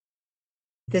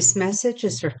This message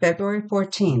is for February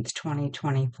 14th,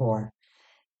 2024.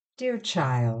 Dear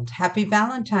child, happy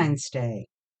Valentine's Day.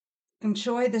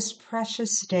 Enjoy this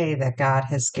precious day that God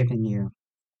has given you.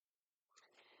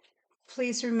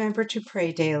 Please remember to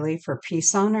pray daily for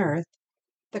peace on earth,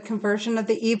 the conversion of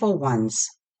the evil ones,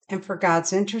 and for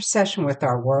God's intercession with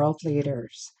our world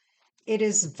leaders. It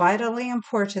is vitally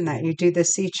important that you do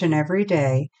this each and every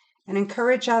day and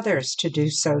encourage others to do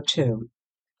so too.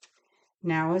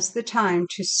 Now is the time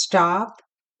to stop,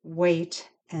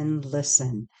 wait, and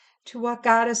listen to what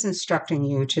God is instructing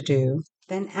you to do,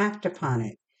 then act upon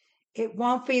it. It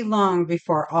won't be long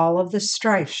before all of the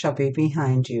strife shall be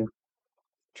behind you.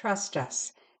 Trust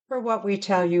us, for what we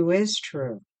tell you is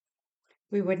true.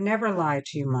 We would never lie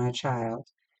to you, my child.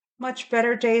 Much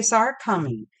better days are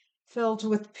coming, filled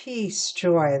with peace,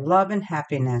 joy, love, and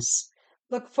happiness.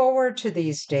 Look forward to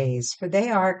these days, for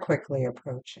they are quickly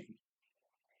approaching.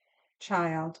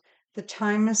 Child, the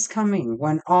time is coming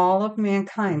when all of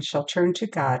mankind shall turn to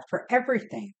God for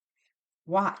everything.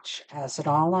 Watch as it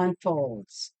all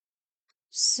unfolds.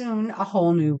 Soon a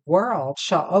whole new world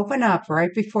shall open up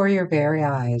right before your very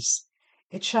eyes.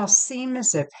 It shall seem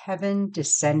as if heaven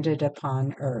descended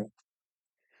upon earth.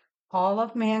 All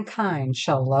of mankind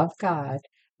shall love God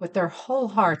with their whole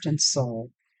heart and soul,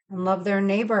 and love their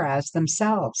neighbor as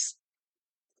themselves.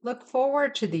 Look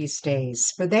forward to these days,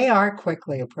 for they are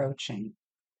quickly approaching.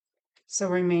 So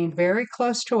remain very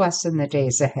close to us in the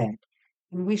days ahead,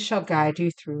 and we shall guide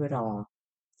you through it all.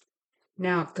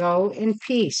 Now go in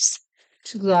peace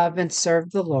to love and serve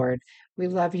the Lord. We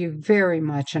love you very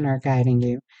much and are guiding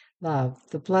you. Love,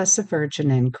 the Blessed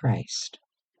Virgin in Christ.